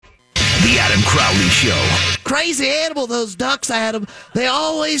The Adam Crowley Show. Crazy animal, those ducks, Adam. They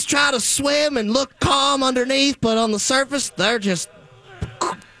always try to swim and look calm underneath, but on the surface, they're just...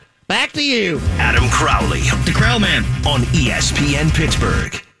 Back to you. Adam Crowley. The Crowman. On ESPN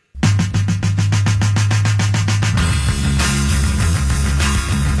Pittsburgh.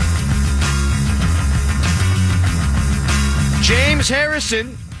 James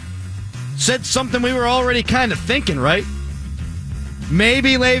Harrison said something we were already kind of thinking, right?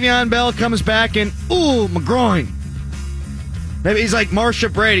 Maybe Le'Veon Bell comes back and, ooh, my groin. Maybe he's like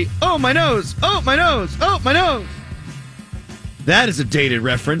Marsha Brady. Oh, my nose. Oh, my nose. Oh, my nose. That is a dated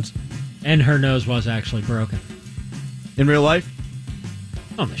reference. And her nose was actually broken. In real life?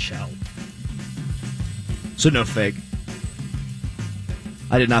 On the show. So no fake.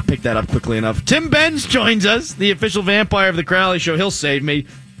 I did not pick that up quickly enough. Tim Benz joins us, the official vampire of the Crowley Show. He'll save me.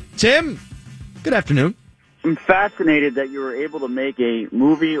 Tim, good afternoon. I'm fascinated that you were able to make a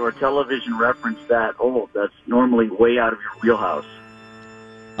movie or television reference that old. That's normally way out of your wheelhouse.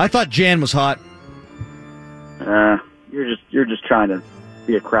 I thought Jan was hot. You're just trying to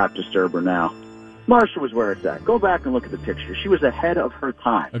be a crap disturber now. Marsha was where it's at. Go back and look at the picture. She was ahead of her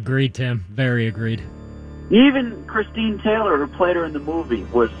time. Agreed, Tim. Very agreed. Even Christine Taylor, who played her in the movie,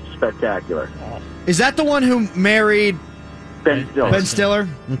 was spectacular. Is that the one who married Ben Stiller. Ben Stiller?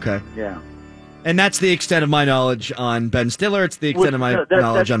 Okay. Yeah. And that's the extent of my knowledge on Ben Stiller. It's the extent of my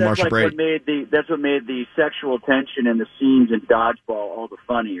knowledge on Marsha Brady. That's what made the sexual tension in the scenes in Dodgeball all the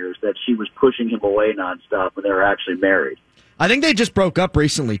funnier, is that she was pushing him away nonstop when they were actually married. I think they just broke up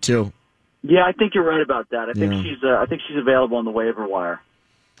recently, too. Yeah, I think you're right about that. I think she's available on the waiver wire.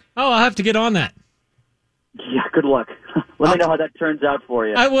 Oh, I'll have to get on that. Yeah, good luck. Let me know how that turns out for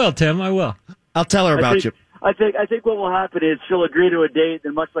you. I will, Tim. I will. I'll tell her about you. I think what will happen is she'll agree to a date,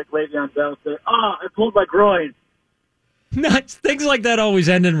 and much like Le'Veon Bell, say, I pulled my groin. Nuts. Things like that always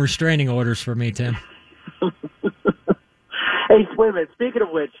end in restraining orders for me, Tim. Hey, wait a minute. Speaking of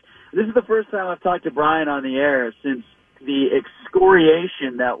which, this is the first time I've talked to Brian on the air since the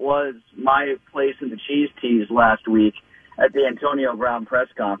excoriation that was my place in the cheese teas last week at the Antonio Brown press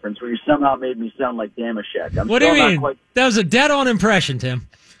conference, where you somehow made me sound like Damashek. What do you mean? That was a dead-on impression, Tim.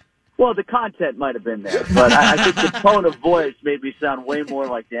 Well, the content might have been there, but I think the tone of voice made me sound way more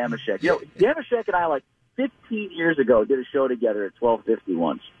like Damashek. You know, Damashek and I, like 15 years ago, did a show together at 1250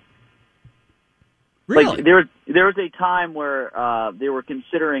 once. Really? Like, there was a time where they were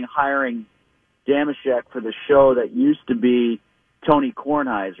considering hiring Damashek for the show that used to be Tony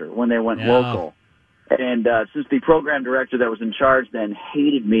Kornheiser when they went local. And since the program director that was in charge then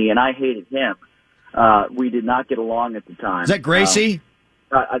hated me and I hated him, we did not get along at the time. Is that Gracie?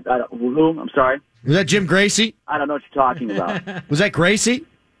 Who? I'm sorry? Was that Jim Gracie? I don't know what you're talking about. Was that Gracie?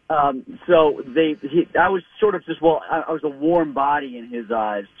 So I was sort of just, I was a warm body in his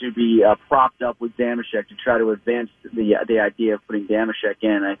eyes to be propped up with Damashek to try to advance the idea of putting Damashek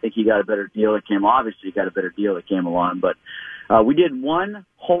in. I think he got a better deal that came. Obviously, he got a better deal that came along. But we did one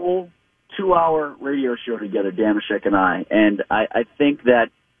whole 2-hour radio show together, Damashek and I. And I think that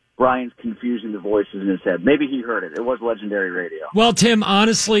Brian's confusing the voices in his head. Maybe he heard it. It was legendary radio. Well, Tim,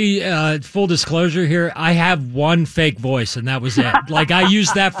 honestly, full disclosure here, I have one fake voice, and that was it. Like, I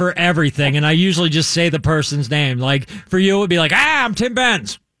use that for everything, and I usually just say the person's name. Like, for you, it would be like, I'm Tim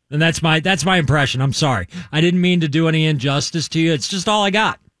Benz. And that's my impression. I'm sorry. I didn't mean to do any injustice to you. It's just all I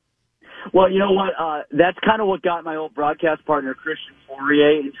got. Well, you know what? That's kind of what got my old broadcast partner, Christian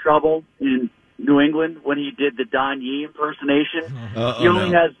Fourier, in trouble in New England when he did the Don Yee impersonation.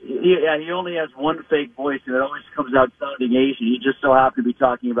 He only has one fake voice, and it always comes out sounding Asian. He just so happened to be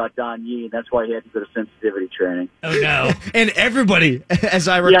talking about Don Yee, and that's why he had to go to sensitivity training. Oh no! And everybody, as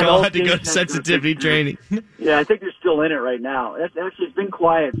I recall, had to go to sensitivity training. Yeah, I think they're still in it right now. Actually, it's been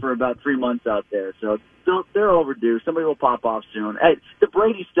quiet for about 3 months out there, so they're overdue. Somebody will pop off soon. Hey, the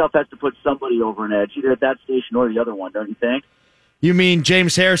Brady stuff has to put somebody over an edge, either at that station or the other one, don't you think? You mean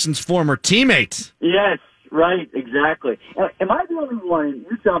James Harrison's former teammate? Yes, right, exactly. Am I the only one?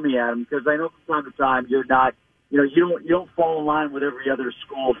 You tell me, Adam, because I know from time to time you're not, you don't fall in line with every other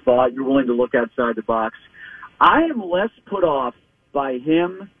school of thought. You're willing to look outside the box. I am less put off by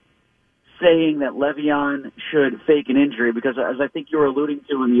him saying that Le'Veon should fake an injury because, as I think you were alluding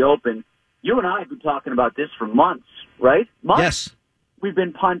to in the open, you and I have been talking about this for months, right? Months. Yes. We've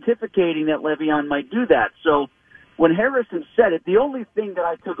been pontificating that Le'Veon might do that. So when Harrison said it, the only thing that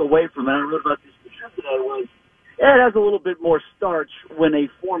I took away from it, and I wrote about this in the show today, was it has a little bit more starch when a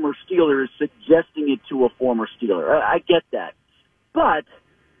former Steeler is suggesting it to a former Steeler. I get that. But,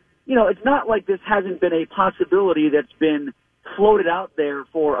 it's not like this hasn't been a possibility that's been floated out there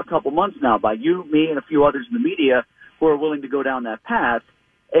for a couple months now by you, me, and a few others in the media who are willing to go down that path.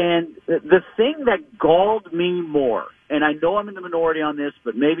 And the thing that galled me more, and I know I'm in the minority on this,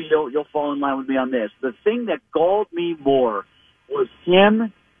 but maybe you'll fall in line with me on this. The thing that galled me more was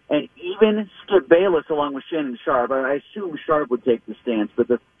him and even Skip Bayless along with Shannon Sharp. I assume Sharp would take the stance, but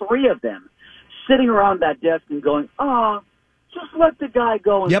the three of them sitting around that desk and going, just let the guy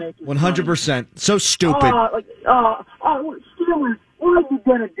go and make his 100%. money. So stupid. Steelers, why are you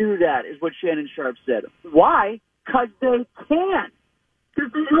going to do that, is what Shannon Sharp said. Why? Because they can't.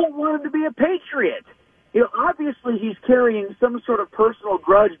 Because they don't want him to be a Patriot. Obviously he's carrying some sort of personal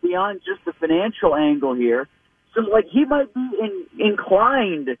grudge beyond just the financial angle here. So, he might be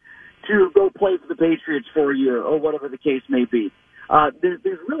inclined to go play for the Patriots for a year or whatever the case may be.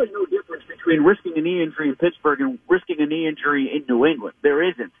 There's really no difference between risking a knee injury in Pittsburgh and risking a knee injury in New England. There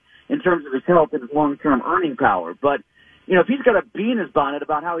isn't, in terms of his health and his long-term earning power. But, if he's got a bee in his bonnet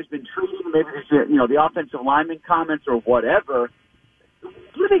about how he's been treated, maybe there's, the offensive lineman comments or whatever,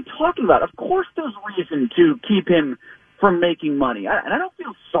 what are they talking about? Of course there's reason to keep him from making money. And I don't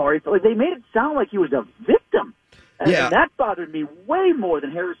feel sorry for it. They made it sound like he was a victim. And that bothered me way more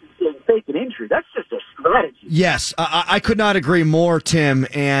than Harrison saying fake an injury. That's just a strategy. Yes, I could not agree more, Tim.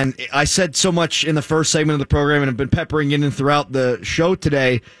 And I said so much in the first segment of the program and have been peppering it in throughout the show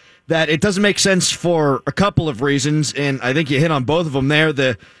today that it doesn't make sense for a couple of reasons. And I think you hit on both of them there.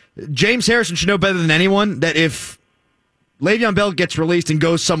 James Harrison should know better than anyone that if Le'Veon Bell gets released and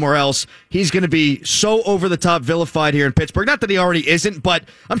goes somewhere else, he's going to be so over-the-top vilified here in Pittsburgh. Not that he already isn't, but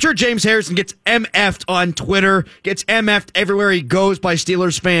I'm sure James Harrison gets MF'd on Twitter, gets MF'd everywhere he goes by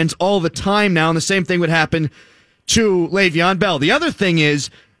Steelers fans all the time now, and the same thing would happen to Le'Veon Bell. The other thing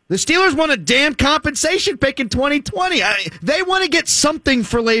is, the Steelers want a damn compensation pick in 2020. They want to get something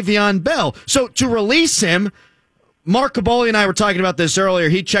for Le'Veon Bell. So to release him, Mark Caboli and I were talking about this earlier.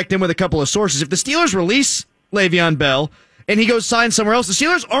 He checked in with a couple of sources. If the Steelers release Le'Veon Bell and he goes sign somewhere else, the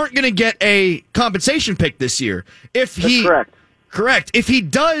Steelers aren't going to get a compensation pick this year. That's correct. Correct. If he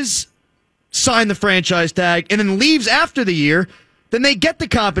does sign the franchise tag and then leaves after the year, then they get the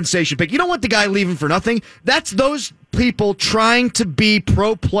compensation pick. You don't want the guy leaving for nothing. That's those people trying to be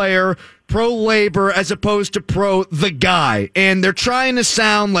pro-player, pro-labor, as opposed to pro-the guy. And they're trying to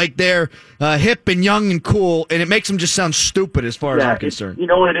sound like they're hip and young and cool, and it makes them just sound stupid as far as I'm concerned. You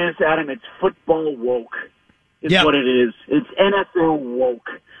know what it is, Adam? It's football woke. It's what it is. It's NFL woke.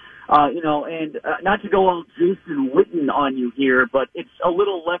 And not to go all Jason Witten on you here, but it's a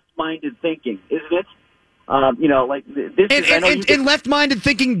little left-minded thinking, isn't it? And left-minded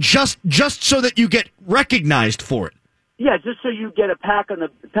thinking just so that you get recognized for it. Yeah, just so you get a pat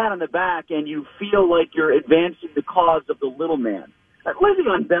on the back and you feel like you're advancing the cause of the little man.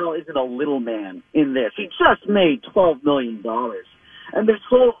 Le'Veon Bell isn't a little man in this. He just made $12 million. And this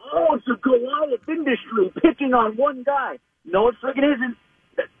whole, it's a Goliath industry picking on one guy. No, it friggin' isn't.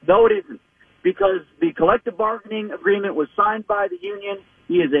 No, it isn't. Because the collective bargaining agreement was signed by the union.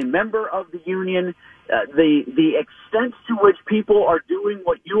 He is a member of the union. The extent to which people are doing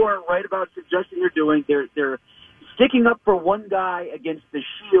what you are right about suggesting they're doing, they're sticking up for one guy against the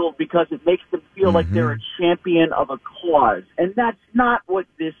shield because it makes them feel like they're a champion of a cause. And that's not what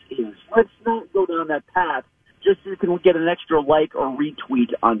this is. Let's not go down that path just so you can get an extra like or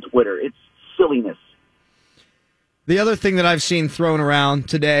retweet on Twitter. It's silliness. The other thing that I've seen thrown around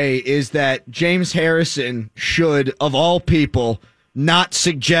today is that James Harrison should, of all people, not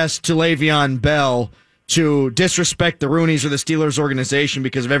suggest to Le'Veon Bell to disrespect the Rooneys or the Steelers organization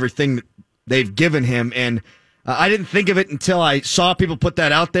because of everything that they've given him. And I didn't think of it until I saw people put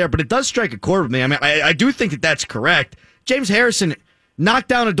that out there, but it does strike a chord with me. I mean, I do think that that's correct. James Harrison knocked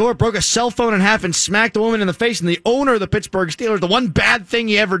down a door, broke a cell phone in half, and smacked a woman in the face. And the owner of the Pittsburgh Steelers, the one bad thing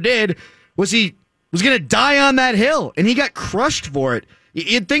he ever did was he was going to die on that hill, and he got crushed for it.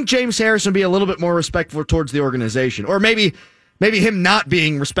 You'd think James Harrison would be a little bit more respectful towards the organization, or maybe him not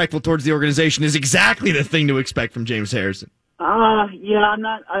being respectful towards the organization is exactly the thing to expect from James Harrison. I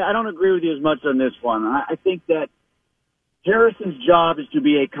don't agree with you as much on this one. I think that Harrison's job is to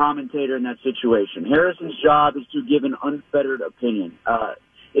be a commentator in that situation. Harrison's job is to give an unfettered opinion.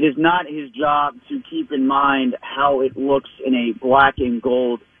 It is not his job to keep in mind how it looks in a black and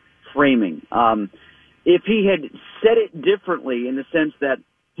gold framing. If he had said it differently in the sense that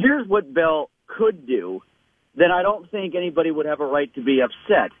here's what Bell could do, then I don't think anybody would have a right to be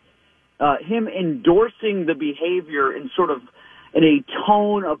upset. Him endorsing the behavior in sort of in a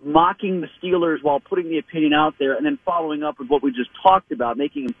tone of mocking the Steelers while putting the opinion out there and then following up with what we just talked about,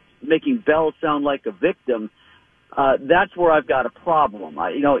 making Bell sound like a victim, that's where I've got a problem.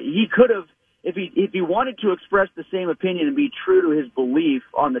 He could have, if he wanted to express the same opinion and be true to his belief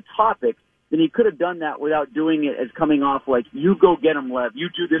on the topic, then he could have done that without doing it as coming off like, you go get him, Lev. You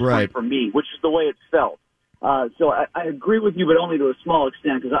do this one for me, which is the way it felt. So I agree with you, but only to a small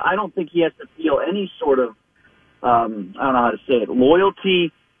extent, because I don't think he has to feel any sort of, I don't know how to say it,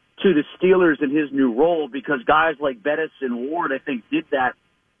 loyalty to the Steelers in his new role, because guys like Bettis and Ward, I think, did that,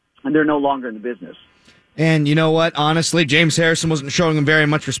 and they're no longer in the business. And you know what? Honestly, James Harrison wasn't showing him very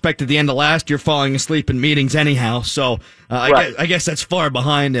much respect at the end of last year, falling asleep in meetings anyhow. So I guess that's far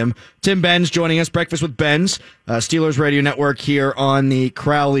behind him. Tim Benz joining us, Breakfast with Benz, Steelers Radio Network here on the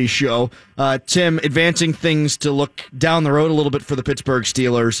Crowley Show. Tim, advancing things to look down the road a little bit for the Pittsburgh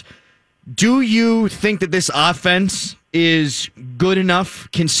Steelers. Do you think that this offense is good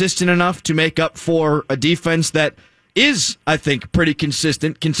enough, consistent enough to make up for a defense that is, I think, pretty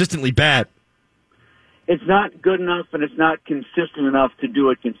consistently bad? It's not good enough, and it's not consistent enough to do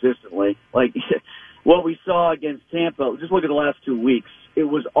it consistently. Like what we saw against Tampa, just look at the last 2 weeks. It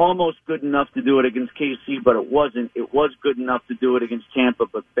was almost good enough to do it against KC, but it wasn't. It was good enough to do it against Tampa,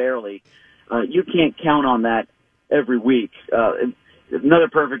 but barely. You can't count on that every week. Another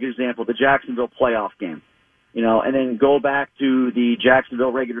perfect example, the Jacksonville playoff game. And then go back to the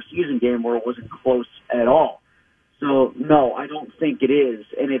Jacksonville regular season game where it wasn't close at all. So, no, I don't think it is,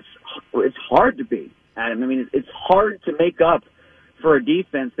 and it's hard to be. I mean, it's hard to make up for a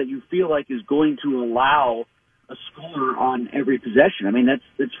defense that you feel like is going to allow a score on every possession. I mean,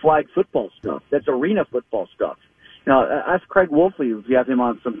 that's flag football stuff. That's arena football stuff. Ask Craig Wolfley if you have him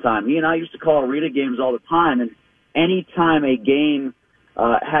on sometime. He and I used to call arena games all the time, and any time a game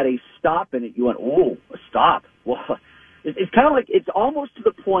had a stop in it, you went, "Oh, a stop." Well, it's kind of like, it's almost to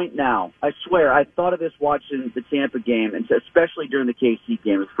the point now. I swear, I thought of this watching the Tampa game, and especially during the KC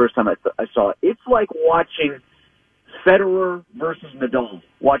game. It was the first time I saw it. It's like watching Federer versus Nadal,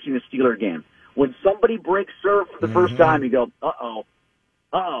 watching the Steeler game. When somebody breaks serve for the first time, you go, uh-oh,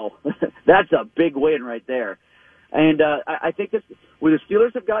 that's a big win right there. And I think this, where the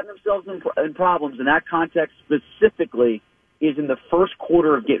Steelers have gotten themselves in problems in that context specifically, is in the first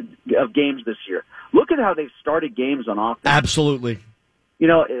quarter of games this year. Look at how they've started games on offense. Absolutely.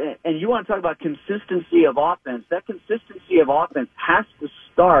 And you want to talk about consistency of offense. That consistency of offense has to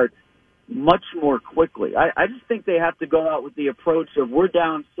start much more quickly. I just think they have to go out with the approach of, we're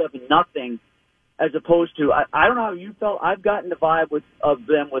down 7-0, as opposed to, I don't know how you felt. I've gotten the vibe of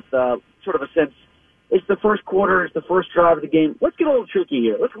them with sort of a sense, it's the first quarter, it's the first drive of the game. Let's get a little tricky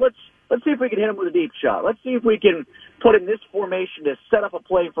here. Let's see if we can hit him with a deep shot. Let's see if we can put in this formation to set up a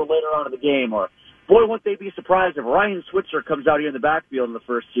play for later on in the game. Or, boy, won't they be surprised if Ryan Switzer comes out here in the backfield in the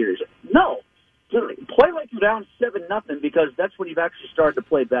first series. No. Play like you're down 7-0, because that's when you've actually started to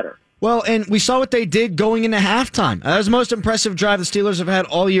play better. Well, and we saw what they did going into halftime. That was the most impressive drive the Steelers have had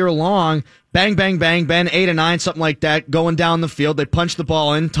all year long. Bang, bang, bang, Ben, 8-9, something like that, going down the field. They punched the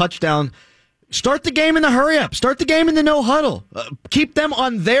ball in, touchdown. Start the game in the hurry up. Start the game in the no huddle. Keep them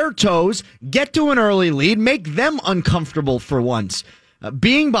on their toes. Get to an early lead. Make them uncomfortable for once.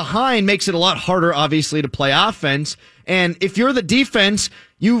 Being behind makes it a lot harder, obviously, to play offense. And if you're the defense,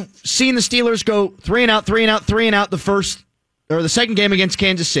 you've seen the Steelers go 3-and-out the second game against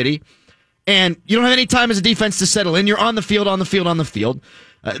Kansas City, and you don't have any time as a defense to settle in. You're on the field.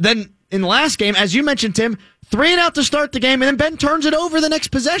 Then in the last game, as you mentioned, Tim, 3-and-out to start the game, and then Ben turns it over the next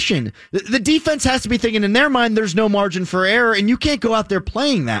possession. The defense has to be thinking in their mind there's no margin for error, and you can't go out there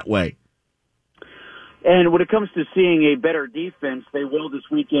playing that way. And when it comes to seeing a better defense, they will this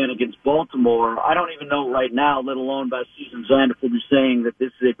weekend against Baltimore. I don't even know right now, let alone by season's end, if we'll be saying that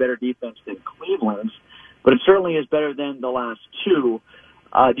this is a better defense than Cleveland's, but it certainly is better than the last two.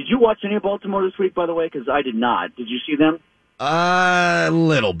 Did you watch any of Baltimore this week, by the way? Because I did not. Did you see them? A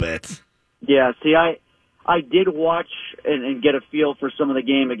little bit. Yeah, see, I did watch and get a feel for some of the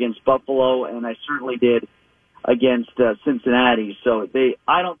game against Buffalo, and I certainly did against Cincinnati. So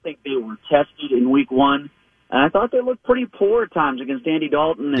I don't think they were tested in week one, and I thought they looked pretty poor at times against Andy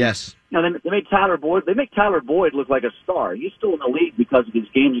Dalton. And, yes. They make Tyler Boyd look like a star. He's still in the league because of his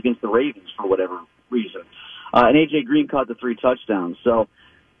games against the Ravens for whatever reason. And A.J. Green caught the 3 touchdowns. So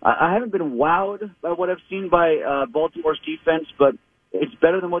I haven't been wowed by what I've seen by Baltimore's defense, but it's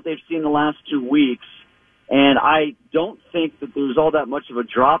better than what they've seen the last 2 weeks. And I don't think that there's all that much of a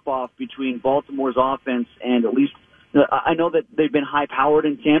drop-off between Baltimore's offense and, at least, I know that they've been high-powered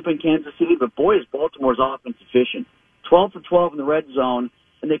in Tampa and Kansas City, but boy, is Baltimore's offense efficient. 12 for 12 in the red zone,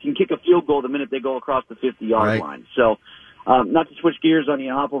 and they can kick a field goal the minute they go across the 50-yard line. So, not to switch gears on you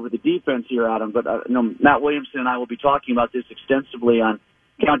and hop over the defense here, Adam, but Matt Williamson and I will be talking about this extensively on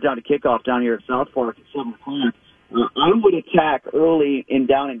Countdown to Kickoff down here at South Park at 7 o'clock. I would attack early in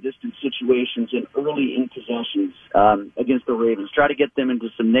down and distance situations and early in possessions against the Ravens. Try to get them into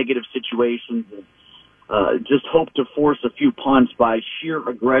some negative situations and just hope to force a few punts by sheer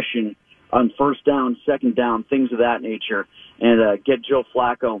aggression on first down, second down, things of that nature, and get Joe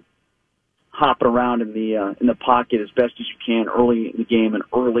Flacco hopping around in the pocket as best as you can early in the game and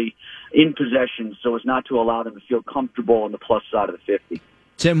early in possession so as not to allow them to feel comfortable on the plus side of the 50.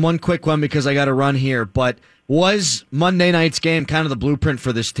 Tim, one quick one because I got to run here, but was Monday night's game kind of the blueprint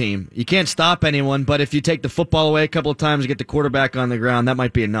for this team? You can't stop anyone, but if you take the football away a couple of times and get the quarterback on the ground, that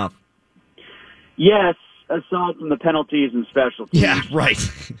might be enough. Yes, aside from the penalties and special teams. Yeah, right.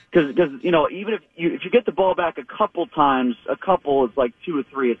 Because even if you get the ball back a couple times, a couple is like 2 or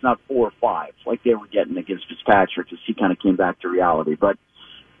 3. It's not 4 or 5 like they were getting against Fitzpatrick as he kind of came back to reality. But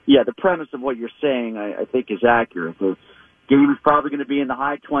yeah, the premise of what you're saying, I think, is accurate. The game is probably going to be in the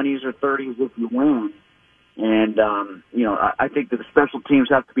high 20s or 30s if you win. And, I think that the special teams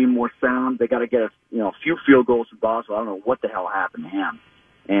have to be more sound. They got to get a few field goals from Boswell. I don't know what the hell happened to him.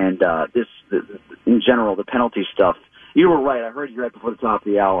 And in general, the penalty stuff. You were right. I heard you right before the top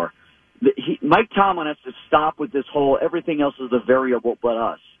of the hour. Mike Tomlin has to stop with this whole everything else is the variable but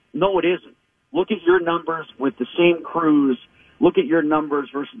us. No, it isn't. Look at your numbers with the same crews. Look at your numbers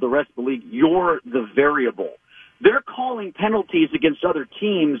versus the rest of the league. You're the variable. They're calling penalties against other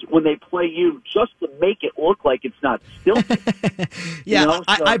teams when they play you just to make it look like it's not stilted. Yeah,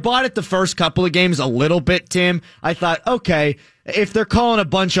 I bought it the first couple of games a little bit, Tim. I thought, okay, if they're calling a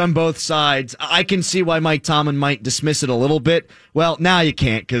bunch on both sides, I can see why Mike Tomlin might dismiss it a little bit. Well, now you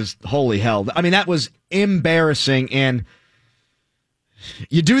can't because, holy hell. I mean, that was embarrassing, and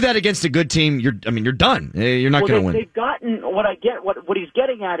you do that against a good team, you're done. You're not going to win. They've gotten what he's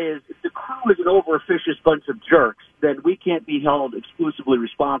getting at is if the crew is an over-officious bunch of jerks, then we can't be held exclusively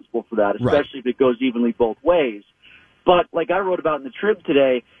responsible for that, especially if it goes evenly both ways. But like I wrote about in the Trib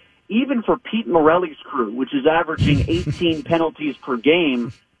today, even for Pete Morelli's crew, which is averaging 18 penalties per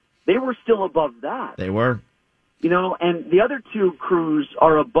game, they were still above that. They were. And the other two crews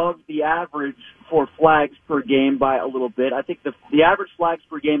are above the average for flags per game by a little bit. I think the average flags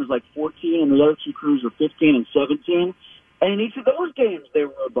per game is like 14, and the other two crews are 15 and 17. And in each of those games, they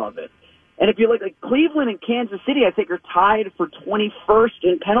were above it. And if you look like Cleveland and Kansas City, I think are tied for 21st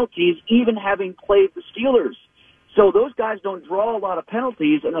in penalties, even having played the Steelers. So those guys don't draw a lot of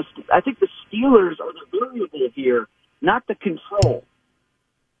penalties, and I think the Steelers are the variable here, not the control.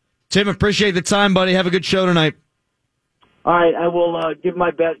 Tim, appreciate the time, buddy. Have a good show tonight. All right, I will give my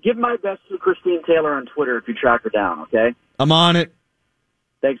best to Christine Taylor on Twitter if you track her down, okay? I'm on it.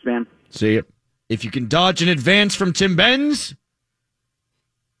 Thanks, man. See you. If you can dodge an advance from Tim Benz,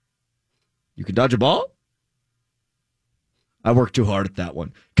 you can dodge a ball? I worked too hard at that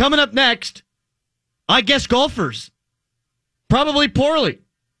one. Coming up next, I guess golfers. Probably poorly.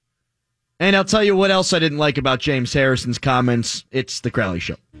 And I'll tell you what else I didn't like about James Harrison's comments. It's the Crowley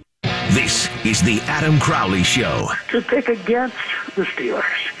Show. This is the Adam Crowley Show. To pick against the Steelers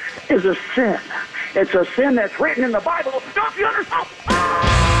is a sin. It's a sin that's written in the Bible. Don't you understand?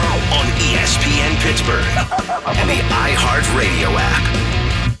 On ESPN Pittsburgh and the iHeartRadio app.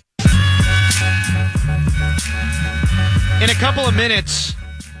 In a couple of minutes,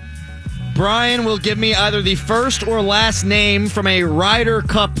 Brian will give me either the first or last name from a Ryder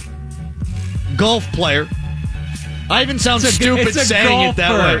Cup golf player. I even sound stupid saying it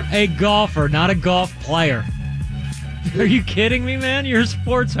that way. A golfer, not a golf player. Are you kidding me, man? You're a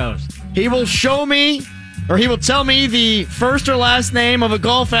sports host. He will show me, or he will tell me the first or last name of a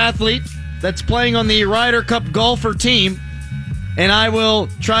golf athlete that's playing on the Ryder Cup golfer team, and I will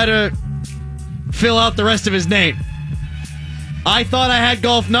try to fill out the rest of his name. I thought I had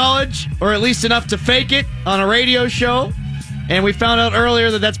golf knowledge, or at least enough to fake it on a radio show, and we found out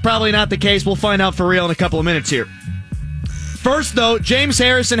earlier that that's probably not the case. We'll find out for real in a couple of minutes here. First, though, James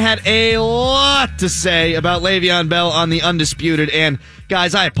Harrison had a lot to say about Le'Veon Bell on the Undisputed. And,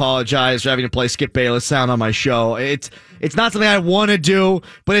 guys, I apologize for having to play Skip Bayless sound on my show. It's not something I want to do,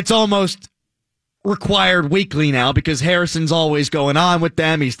 but it's almost required weekly now because Harrison's always going on with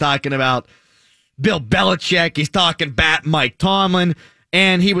them. He's talking about Bill Belichick. He's talking about Mike Tomlin.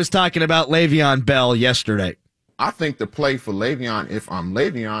 And he was talking about Le'Veon Bell yesterday. I think the play for Le'Veon, if I'm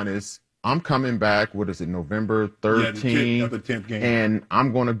Le'Veon, is I'm coming back, November 13th? The 10th game. And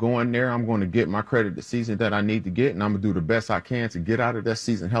I'm going to go in there. I'm going to get my credit the season that I need to get, and I'm going to do the best I can to get out of that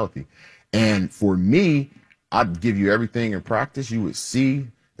season healthy. And for me, I'd give you everything in practice. You would see,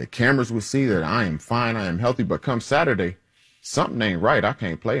 the cameras would see that I am fine, I am healthy. But come Saturday, something ain't right. I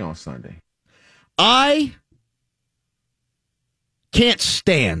can't play on Sunday. I can't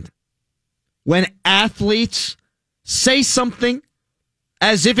stand when athletes say something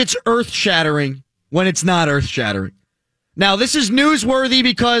as if it's earth-shattering when it's not earth-shattering. Now, this is newsworthy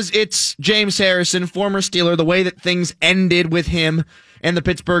because it's James Harrison, former Steeler, the way that things ended with him and the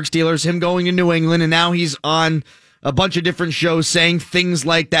Pittsburgh Steelers, him going to New England, and now he's on a bunch of different shows saying things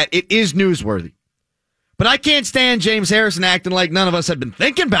like that. It is newsworthy. But I can't stand James Harrison acting like none of us had been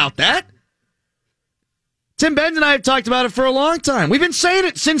thinking about that. Tim Benz and I have talked about it for a long time. We've been saying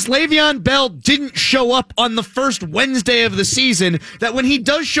it since Le'Veon Bell didn't show up on the first Wednesday of the season, that when he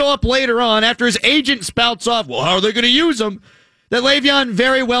does show up later on, after his agent spouts off, well, how are they going to use him? That Le'Veon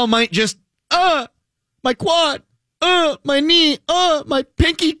very well might just, my quad, my knee, my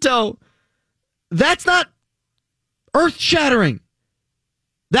pinky toe. That's not earth-shattering.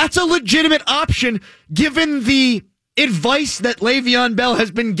 That's a legitimate option given the advice that Le'Veon Bell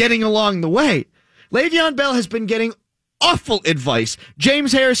has been getting along the way. Le'Veon Bell has been getting awful advice.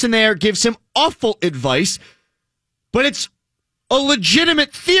 James Harrison there gives him awful advice, but it's a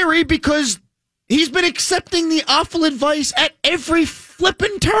legitimate theory because he's been accepting the awful advice at every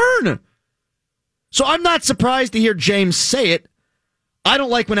flippin' turn. So I'm not surprised to hear James say it. I don't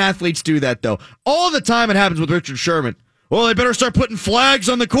like when athletes do that, though. All the time it happens with Richard Sherman. Well, they better start putting flags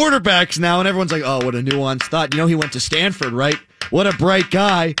on the quarterbacks now. And everyone's like, oh, what a nuanced thought. You know, he went to Stanford, right? What a bright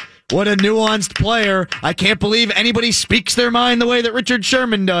guy. What a nuanced player. I can't believe anybody speaks their mind the way that Richard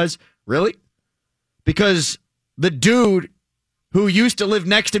Sherman does. Really? Because the dude who used to live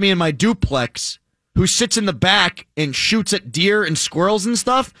next to me in my duplex, who sits in the back and shoots at deer and squirrels and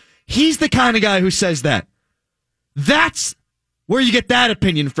stuff, he's the kind of guy who says that. That's where you get that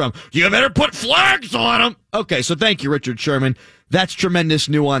opinion from. You better put flags on them. Okay, so thank you, Richard Sherman. That's tremendous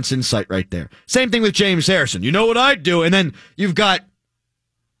nuance insight right there. Same thing with James Harrison. You know what I'd do? And then you've got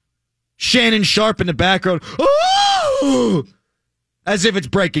Shannon Sharp in the background. Oh! As if it's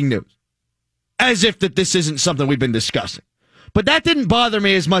breaking news. As if that this isn't something we've been discussing. But that didn't bother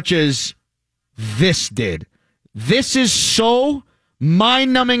me as much as this did. This is so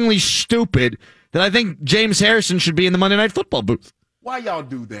mind-numbingly stupid that I think James Harrison should be in the Monday Night Football booth. Why y'all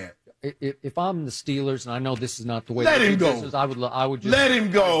do that? If I'm the Steelers, and I know this is not the way let him go. Business, I would just let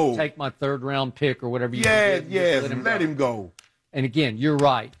him go. Take my third-round pick or whatever you let him go. And again, you're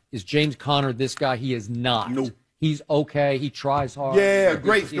right. Is James Conner this guy? He is not. Nope. He's okay. He tries hard. Yeah,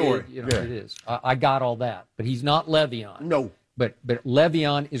 great story. It is. I got all that. But he's not Le'Veon. No. But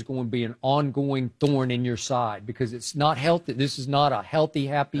Le'Veon is going to be an ongoing thorn in your side because it's not healthy. This is not a healthy,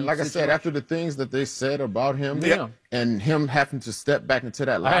 happy and like situation. I said, after the things that they said about him Yeah. and him having to step back into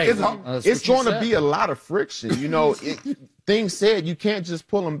that life, Hey, it's going to be a lot of friction. You know, things said, you can't just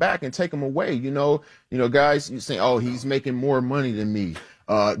pull him back and take him away. You know, guys, you say, oh, he's making more money than me.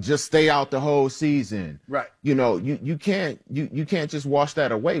 Just stay out the whole season. Right. You know, you can't just wash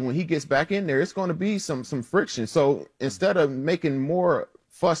that away. When he gets back in there, it's going to be some friction. So instead of making more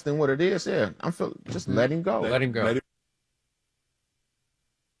fuss than what it is, just let him go. Let him go.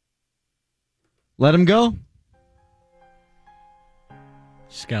 Let him go.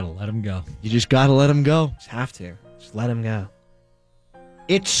 Just gotta let him go. You just gotta let him go. Just have to. Just let him go.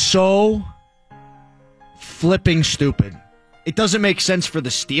 It's so flipping stupid. It doesn't make sense for the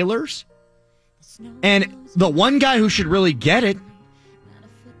Steelers. And the one guy who should really get it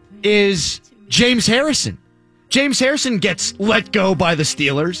is James Harrison. James Harrison gets let go by the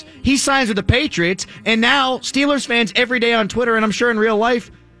Steelers. He signs with the Patriots. And now Steelers fans every day on Twitter, and I'm sure in real life,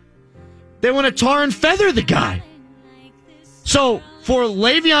 they want to tar and feather the guy. So for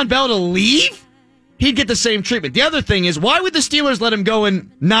Le'Veon Bell to leave, he'd get the same treatment. The other thing is, why would the Steelers let him go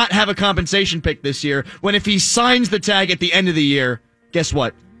and not have a compensation pick this year when if he signs the tag at the end of the year, guess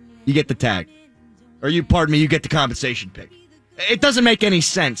what? You get the tag. Or you get the compensation pick. It doesn't make any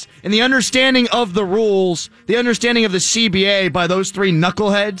sense. And the understanding of the rules, the understanding of the CBA by those three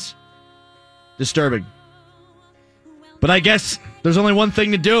knuckleheads, disturbing. But I guess there's only one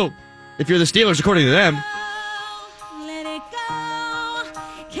thing to do if you're the Steelers, according to them.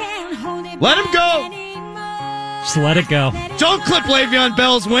 Let him go. Just let it go. Don't clip Le'Veon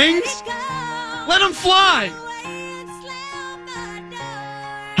Bell's wings. Let him fly.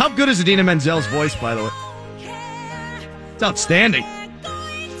 How good is Idina Menzel's voice, by the way? It's outstanding.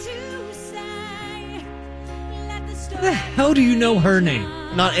 How the hell do you know her name?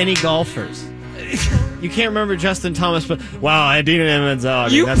 Not any golfers. You can't remember Justin Thomas, but wow, Idina Menzel. I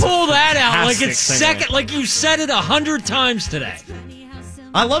mean, You that's pull that out like fantastic it's singer. second, like you said it 100 times today.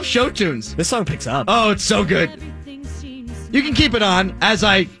 I love show tunes. This song picks up. Oh, it's so good. You can keep it on as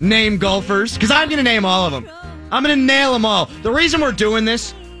I name golfers, because I'm going to name all of them. I'm going to nail them all. The reason we're doing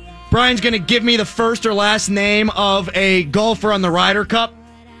this, Brian's going to give me the first or last name of a golfer on the Ryder Cup,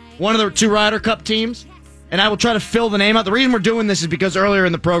 one of the two Ryder Cup teams. and I will try to fill the name out. The reason we're doing this is because earlier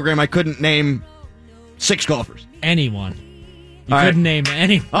in the program I couldn't name 6 golfers. Anyone. You All couldn't right. name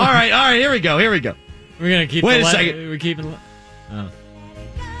anyone. All right, here we go. We're going to keep Wait a second. We're keeping... Oh.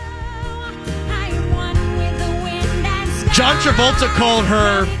 John Travolta called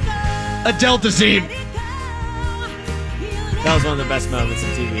her Adele Dazeem. That was one of the best moments in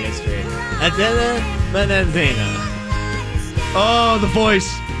TV history. Adela Bananzina. Oh, the voice.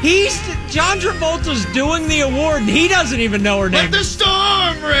 John Travolta's doing the award, and he doesn't even know her name. Let the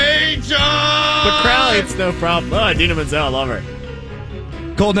storm rage on. But Crowley, it's no problem. Oh, Idina Menzel, I love her.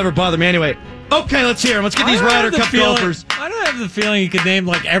 Cold never bothered me anyway. Okay, let's hear him. Let's get these Ryder Cup golfers. I don't have the feeling he could name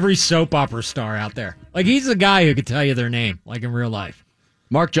like every soap opera star out there. Like he's the guy who could tell you their name, like in real life.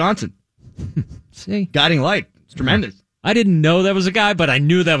 Mark Johnson. See? Guiding Light. It's tremendous. I didn't know that was a guy, but I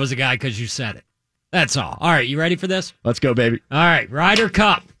knew that was a guy because you said it. That's all. All right, you ready for this? Let's go, baby. All right, Ryder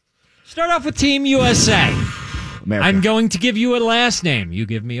Cup. Start off with Team USA. America. I'm going to give you a last name. You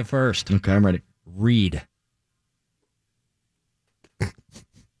give me a first. Okay, I'm ready. Reed.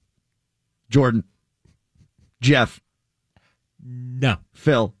 Jordan. Jeff. No.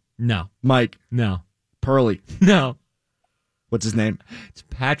 Phil. No. Mike. No. Pearly. No. What's his name? It's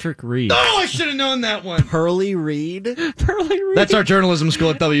Patrick Reed. Oh, I should have known that one. Pearly Reed? Pearly Reed. That's our journalism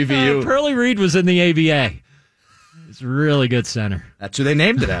school at WVU. Pearly Reed was in the ABA. It's a really good center. That's who they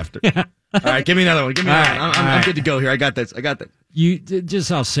named it after. Yeah. All right, give me another one. Give me another one. I'm good to go here. I got this. You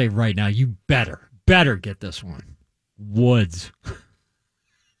just, I'll say right now, you better get this one. Woods.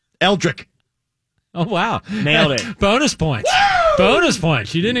 Eldrick. Oh, wow. Nailed it. Bonus points. Woo! Bonus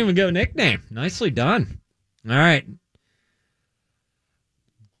points. You didn't even go nickname. Nicely done. All right.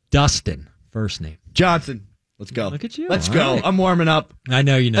 Dustin, first name. Johnson. Let's go. Look at you. Let's All go. right. I'm warming up. I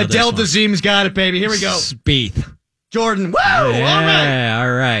know you know Adele this Dazeem's got it, baby. Here we go. Spieth. Jordan. Woo! Yeah,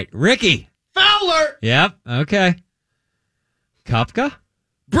 all right. Ricky. Fowler. Yep. Okay. Kopka.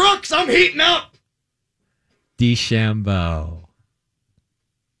 Brooks, I'm heating up. DeChambeau.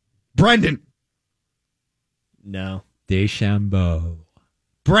 Brendan. No. DeChambeau.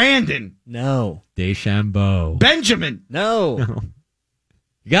 Brandon. No. DeChambeau. Benjamin. No.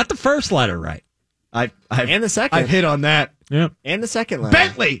 You got the first letter right. I've and the second. I've hit on that. Yep. And the second letter.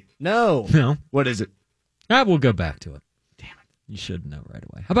 Bentley. No. No. What is it? All right, we'll go back to it. Damn it. You should know right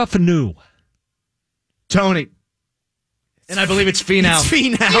away. How about Fanu? Tony. And I believe it's Finau. It's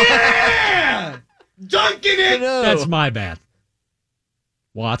Finau. Yeah! Dunking it. No. That's my bad.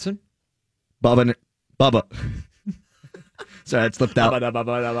 Watson? Bubba. Sorry, that slipped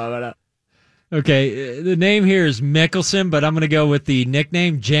out. Okay, the name here is Mickelson, but I'm going to go with the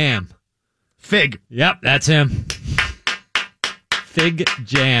nickname Jam. Fig. Yep, that's him. Fig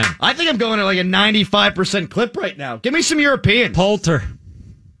Jam. I think I'm going at like a 95% clip right now. Give me some Europeans. Poulter.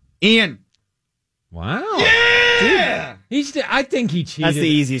 Ian. Wow. Yeah! I think he cheated. That's the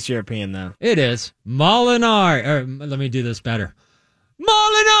easiest European, though. It is. Molinari. Or, let me do this better.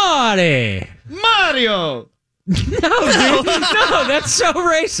 Molinari. Mario. No, dude. No, that's so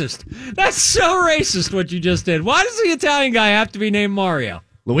racist. That's so racist what you just did. Why does the Italian guy have to be named Mario?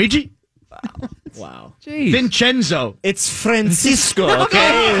 Luigi. Wow. Jeez. Vincenzo. It's Francisco,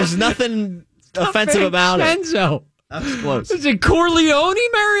 okay? There's nothing offensive about it. Vincenzo. That's close. Is it Corleone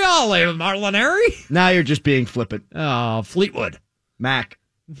Mariale Molinari? Now you're just being flippant. Oh, Fleetwood. Mac.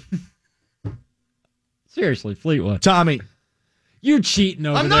 Seriously, Fleetwood. Tommy. You're cheating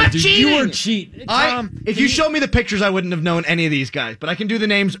over I'm there, not dude. cheating. You were cheating. Tom, If you showed me the pictures, I wouldn't have known any of these guys, but I can do the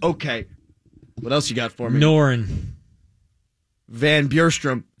names okay. What else you got for me? Norin. Van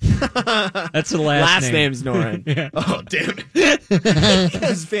Bjurstrom. That's the last name. name's Norin. Yeah. Oh, damn it.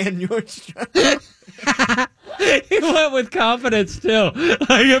 It's Van Bjorkström. He went with confidence too.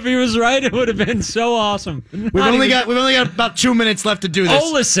 Like if he was right, it would have been so awesome. We've only got about 2 minutes left to do this.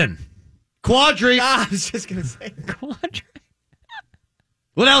 Olison. Quadri. I was just going to say. Quadri.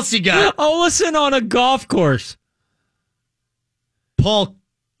 What else you got? Olison on a golf course. Paul.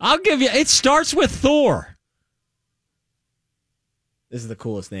 I'll give you. It starts with Thor. This is the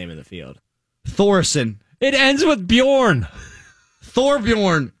coolest name in the field. Thorson. It ends with Bjorn.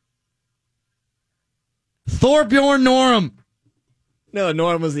 Thorbjorn. Thorbjorn Norum. No,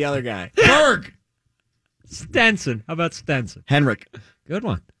 Norin was the other guy. Berg. Stenson. How about Stenson? Henrik. Good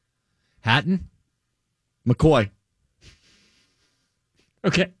one. Hatton. McCoy.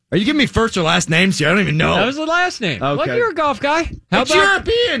 Okay. Are you giving me first or last names here? I don't even know. That was the last name. Okay. Look, you're a golf guy. It's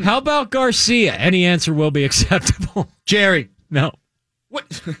European. How about Garcia? Any answer will be acceptable. Jerry. No.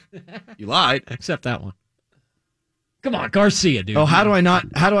 What? You lied. Except that one. Come on, Garcia, dude. Oh, how do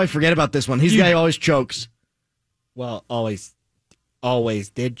I forget about this one? He's the guy who always chokes. Well, always always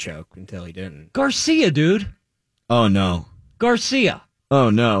did choke until he didn't. Garcia, dude. Oh, no. Garcia. Oh,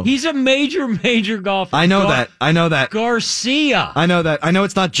 no. He's a major golfer. I know that. Garcia. I know that. I know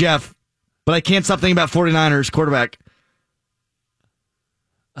it's not Jeff, but I can't stop thinking about 49ers quarterback.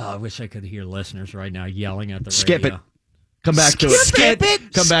 Oh, I wish I could hear listeners right now yelling at the Skip radio. it. Come back to it. Skip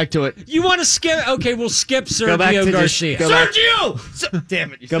it. Come back to it. You want to skip? Okay, we'll skip Go back Sergio to Garcia. Sergio!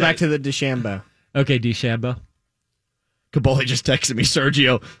 Damn it. Go back to the DeChambeau. Okay, DeChambeau. Caboli just texted me,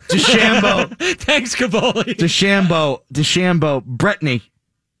 Sergio. DeChambeau. Thanks, Caboli. DeChambeau. Brittany.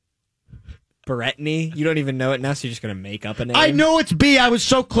 Berettany? You don't even know it now, so you're just going to make up a name? I know it's B. I was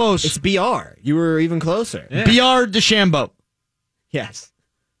so close. It's BR. You were even closer. Yeah. BR DeChambeau. Yes.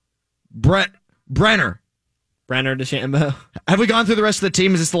 Brenner DeChambeau. Have we gone through the rest of the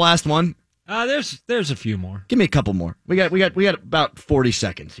team? Is this the last one? There's a few more. Give me a couple more. We got about 40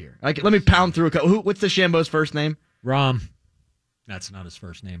 seconds here. Let me pound through a couple. What's DeChambeau's first name? Rom. That's not his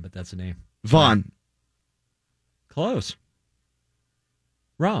first name, but that's a name. Vaughn. Close.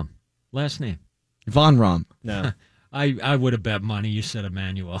 Rom. Last name. Von Rom. No. I would have bet money you said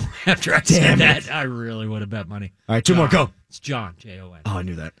Emmanuel. After I said that, I really would have bet money. All right, two more. Go. It's John, Jon. Oh, I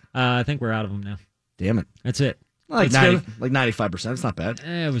knew that. I think we're out of them now. Damn it. That's it. Like Let's go. 95%. It's not bad.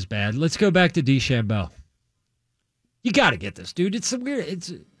 It was bad. Let's go back to DeChambeau. You got to get this, dude. It's some weird.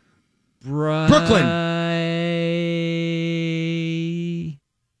 It's Brooklyn.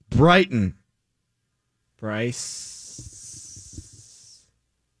 Brighton. Bryce.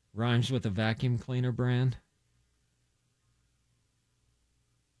 Rhymes with a vacuum cleaner brand.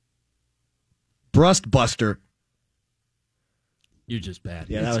 Brustbuster. You're just bad.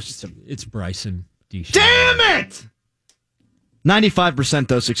 Yeah, that was just It's Bryson DeChambeau. Damn it! 95%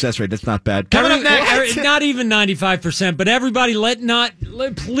 though success rate. That's not bad. Coming up next. Not even 95%, but everybody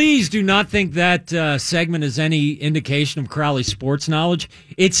please do not think that segment is any indication of Crowley's sports knowledge.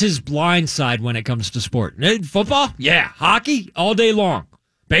 It's his blind side when it comes to sport. Football? Yeah. Hockey? All day long.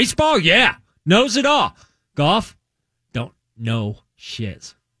 Baseball? Yeah. Knows it all. Golf? Don't know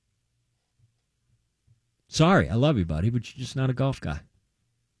shiz. Sorry, I love you, buddy, but you're just not a golf guy.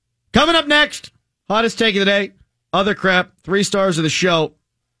 Coming up next, hottest take of the day, other crap, 3 stars of the show.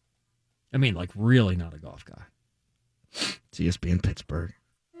 I mean, like, really not a golf guy. It's ESPN Pittsburgh.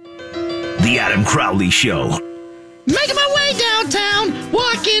 The Adam Crowley Show. Making my way downtown,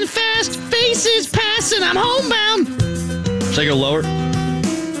 walking fast, faces passing, I'm homebound. Should I go lower?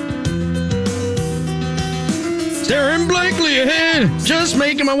 Staring blankly ahead, just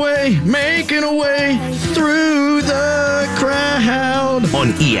making a way through the crowd.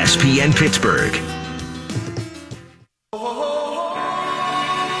 On ESPN Pittsburgh.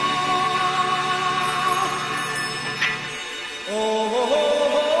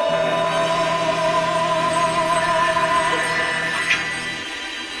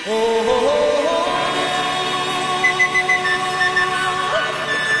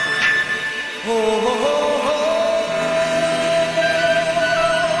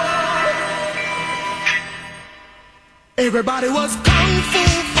 Everybody was kung fu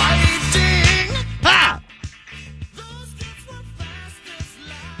fighting. Ha! Those kids were fast as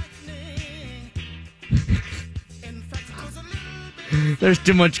lightning. In fact, it was a little bit. There's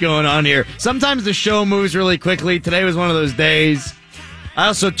too much going on here. Sometimes the show moves really quickly. Today was one of those days. I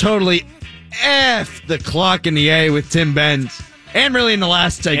also totally effed the clock in the A with Tim Benz. And really in the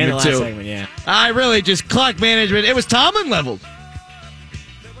last segment, too. Yeah. I really just clock management. It was Tomlin levels.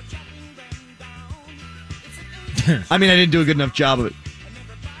 I mean, I didn't do a good enough job of it.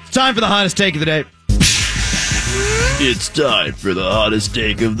 It's time for the hottest take of the day. It's time for the hottest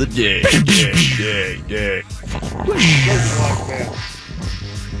take of the day.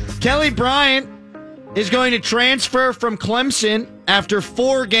 Kelly Bryant is going to transfer from Clemson after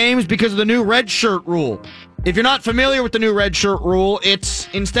 4 games because of the new red shirt rule. If you're not familiar with the new red shirt rule, it's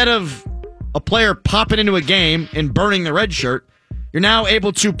instead of a player popping into a game and burning the red shirt, you're now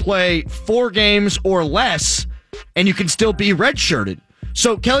able to play 4 games or less, and you can still be redshirted.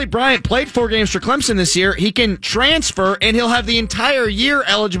 So Kelly Bryant played 4 games for Clemson this year. He can transfer, and he'll have the entire year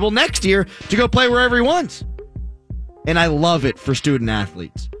eligible next year to go play wherever he wants. And I love it for student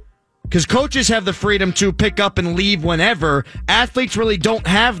athletes. Because coaches have the freedom to pick up and leave whenever. Athletes really don't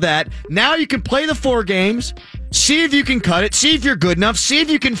have that. Now you can play the 4 games, see if you can cut it, see if you're good enough, see if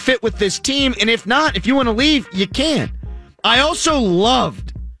you can fit with this team, and if not, if you want to leave, you can. I also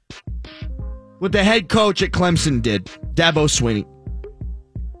loved what the head coach at Clemson did, Dabo Swinney.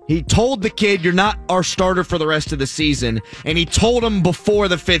 He told the kid, you're not our starter for the rest of the season, and he told him before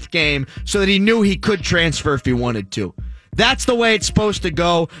the 5th game so that he knew he could transfer if he wanted to. That's the way it's supposed to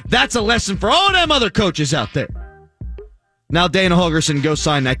go. That's a lesson for all them other coaches out there. Now Dana Holgerson, go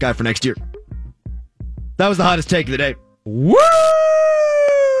sign that guy for next year. That was the hottest take of the day. Woo!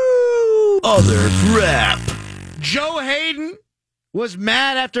 Other crap. Joe Hayden was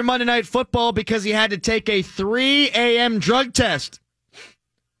mad after Monday Night Football because he had to take a 3 a.m. drug test.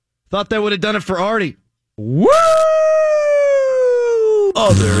 Thought they would have done it for Artie. Woo!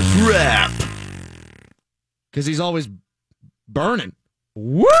 Other crap. Because he's always burning.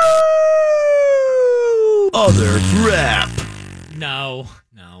 Woo! Other crap. No.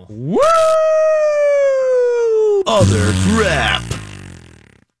 Woo! Other crap.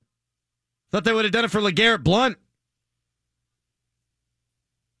 Thought they would have done it for LeGarrette Blount.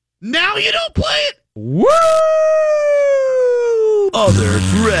 Now you don't play it. Woo! Other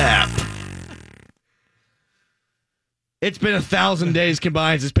crap. It's been 1,000 days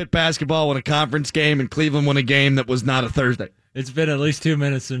combined since Pitt basketball won a conference game and Cleveland won a game that was not a Thursday. It's been at least 2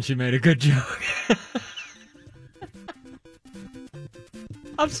 minutes since you made a good joke.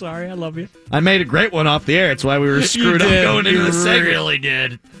 I'm sorry. I love you. I made a great one off the air. That's why we were screwed up going into the segment. You really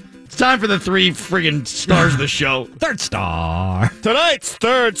did. It's time for the 3 friggin' stars of the show. Third star. Tonight's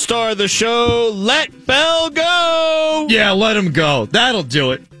third star of the show, Let Bell Go. Yeah, let him go. That'll do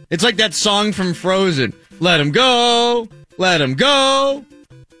it. It's like that song from Frozen. Let him go. Let him go.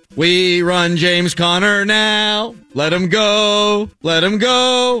 We run James Conner now. Let him go. Let him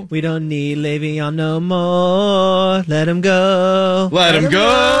go. We don't need Le'Veon no more. Let him go. Let him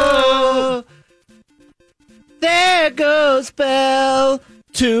go. There goes Bell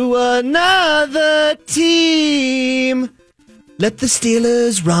to another team. Let the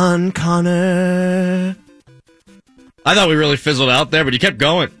Steelers run, Connor. I thought we really fizzled out there, but you kept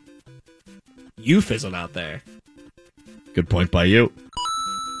going. You fizzled out there. Good point by you.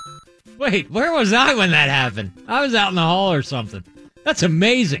 Wait, where was I when that happened? I was out in the hall or something. That's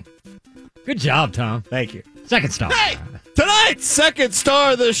amazing. Good job, Tom. Thank you. Second star. Hey! Tonight's second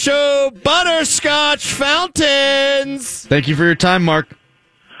star of the show, Butterscotch Fountains. Thank you for your time, Mark.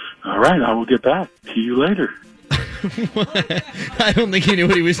 All right, I will get back to you later. I don't think he knew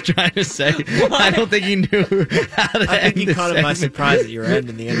what he was trying to say. What? I don't think he knew how to I end think you the caught it by segment. surprise that you were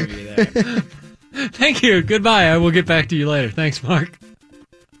ending the interview there. Thank you. Goodbye. I will get back to you later. Thanks, Mark.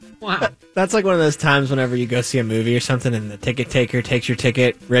 Wow. That's like one of those times whenever you go see a movie or something and the ticket taker takes your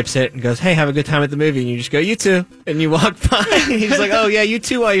ticket, rips it, and goes, hey, have a good time at the movie. And you just go, you too. And you walk by and he's like, oh, yeah, you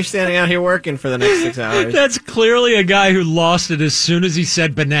too while you're standing out here working for the next 6 hours. That's clearly a guy who lost it as soon as he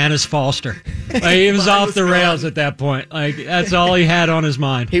said Bananas Foster. Like, he was off the rails at that point. Like, that's all he had on his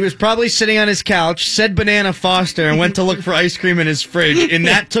mind. He was probably sitting on his couch, said Banana Foster, and went to look for ice cream in his fridge, and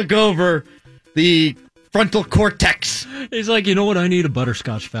that took over the frontal cortex. He's like, you know what? I need a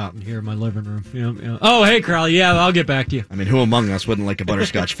butterscotch fountain here in my living room. Yeah. Oh, hey, Crowley. Yeah, I'll get back to you. I mean, who among us wouldn't like a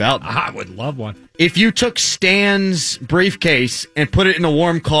butterscotch fountain? I would love one. If you took Stan's briefcase and put it in a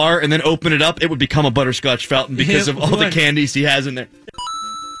warm car and then open it up, it would become a butterscotch fountain because of all the candies he has in there.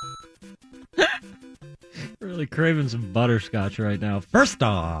 Really craving some butterscotch right now. First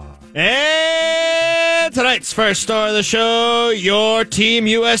star. And tonight's first star of the show, your Team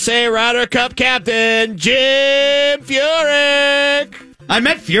USA Ryder Cup captain, Jim Furyk. I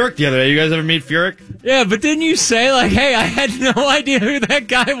met Furyk the other day. You guys ever meet Furyk? Yeah, but didn't you say, like, hey, I had no idea who that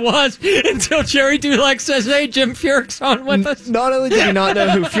guy was until Jerry Dulac says, hey, Jim Furyk's on with us? Not only did he not know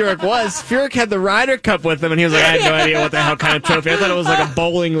who Furyk was, Furyk had the Ryder Cup with him, and he was like, I had no idea what the hell kind of trophy. I thought it was like a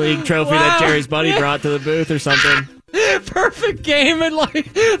bowling league trophy that Jerry's buddy brought to the booth or something. Perfect game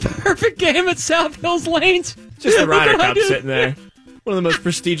at South Hills Lanes. Just the Ryder Cup sitting there. One of the most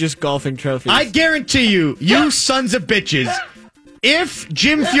prestigious golfing trophies. I guarantee you sons of bitches, if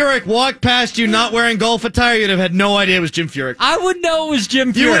Jim Furyk walked past you not wearing golf attire, you'd have had no idea it was Jim Furyk. I would know it was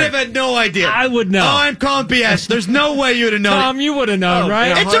Jim Furyk. You would have had no idea. I would know. Oh, I'm calling BS. There's no way you would have known. Tom, you would have known,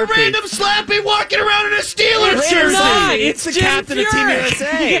 right? It's a random slappy walking around in a Steelers jersey. Not. It's the Jim captain of Team Furyk.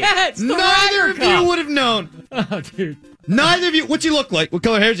 USA. Yeah, it's the Neither Ryder of Cup. you would have known. Oh, dude. Neither of you. What's he look like? What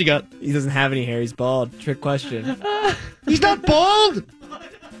color hair's he got? He doesn't have any hair. He's bald. Trick question. He's not bald.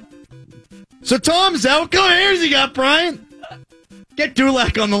 So Tom's out. What color hair's he got, Brian? Get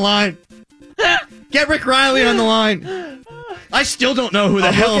Dulac on the line. Get Rick Riley on the line. I still don't know who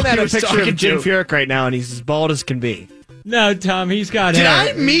the hell looking at he a was picture talking of Jim to. Furyk right now, and he's as bald as can be. No, Tom, he's got Did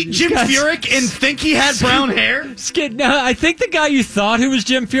hair. I meet Jim Furyk and think he had brown hair? No, I think the guy you thought who was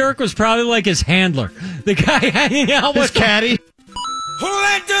Jim Furyk was probably like his handler. The guy hanging out His with him. caddy. Who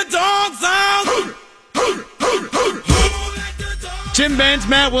let the dogs out? Tim Benz,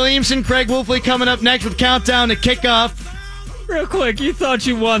 Matt Williamson, Craig Wolfley coming up next with Countdown to Kickoff. Real quick, you thought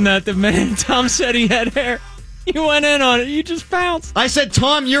you won that the minute Tom said he had hair. You went in on it. You just pounced. I said,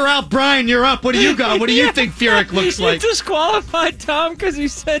 Tom, you're out. Brian, you're up. What do you got? What do you think Furyk looks like? You disqualified Tom because he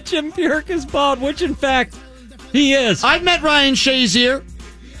said Jim Furyk is bald, which in fact he is. I've met Ryan Shazier.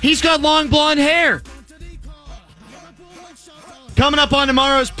 He's got long blonde hair. Coming up on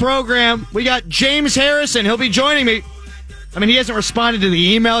tomorrow's program, we got James Harrison. He'll be joining me. I mean, he hasn't responded to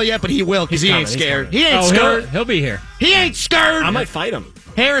the email yet, but he will because he ain't scared. He ain't scared. He'll be here. He ain't scared. I might fight him.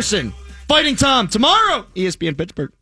 Harrison, Fighting Tom, tomorrow, ESPN Pittsburgh.